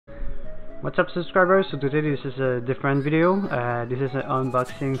What's up, subscribers? So today this is a different video. This is an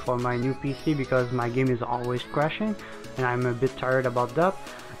unboxing for my new PC because my game is always crashing and I'm a bit tired about that.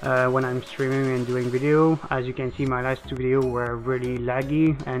 When I'm streaming and doing video, as you can see, my last two videos were really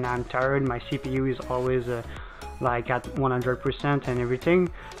laggy and I'm tired. My CPU is always like at 100% and everything.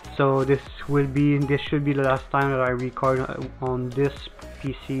 So this should be the last time that I record on this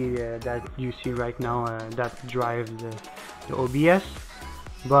PC that you see right now, that drives the OBS.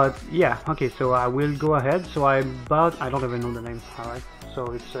 But yeah, okay, so I will go ahead. So I don't even know the name. Alright,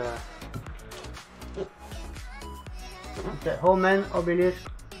 so it's the OMEN Obelisk.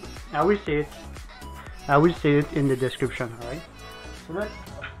 I will say it in the description. Alright, so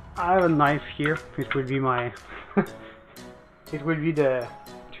I have a knife here. It will be my it will be the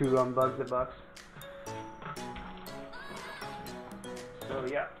to unbox the box. So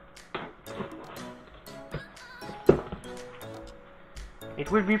yeah, it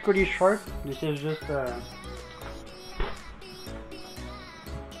will be pretty short. This is just alright.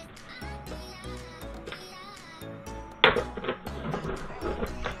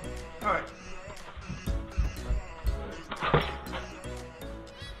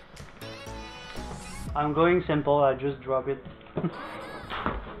 I'm going simple, I just drop it.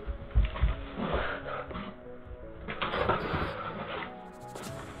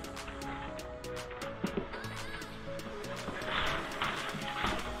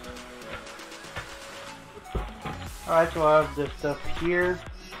 Alright, so I have the stuff here.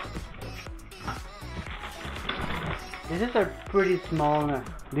 This is a pretty small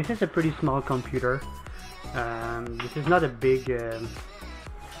computer. This is not a big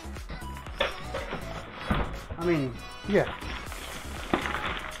I mean, yeah.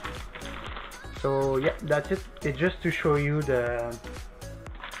 So yeah, that's it. It's just to show you that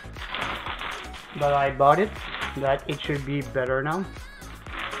I bought it, that it should be better now.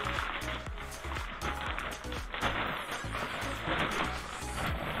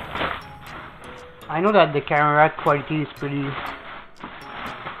 I know that the camera quality is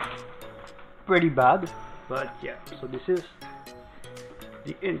pretty bad, but yeah. So this is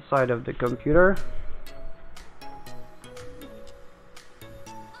the inside of the computer.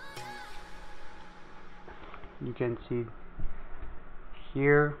 You can see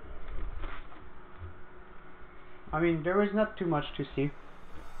here. I mean, there is not too much to see,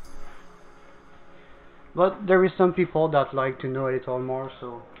 but there is some people that like to know a little more.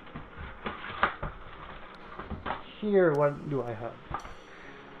 So here, what do I have?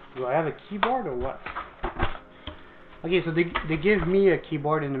 Do I have a keyboard or what? Okay, so they give me a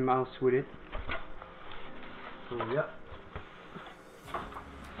keyboard and a mouse with it. So yeah.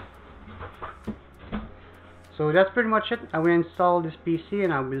 So that's pretty much it. I will install this PC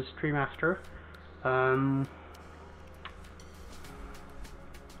and I will stream after. I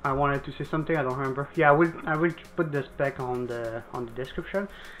wanted to say something, I don't remember. Yeah, I will put the spec on the description.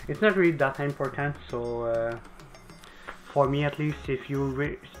 It's not really that important, so for me at least, if you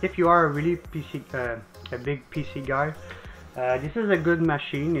are a really a big PC guy, this is a good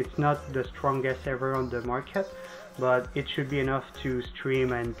machine. It's not the strongest ever on the market, but it should be enough to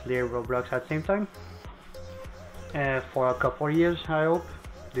stream and play Roblox at the same time. For a couple of years, I hope.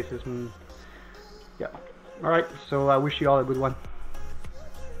 This is yeah. Alright, so I wish you all a good one.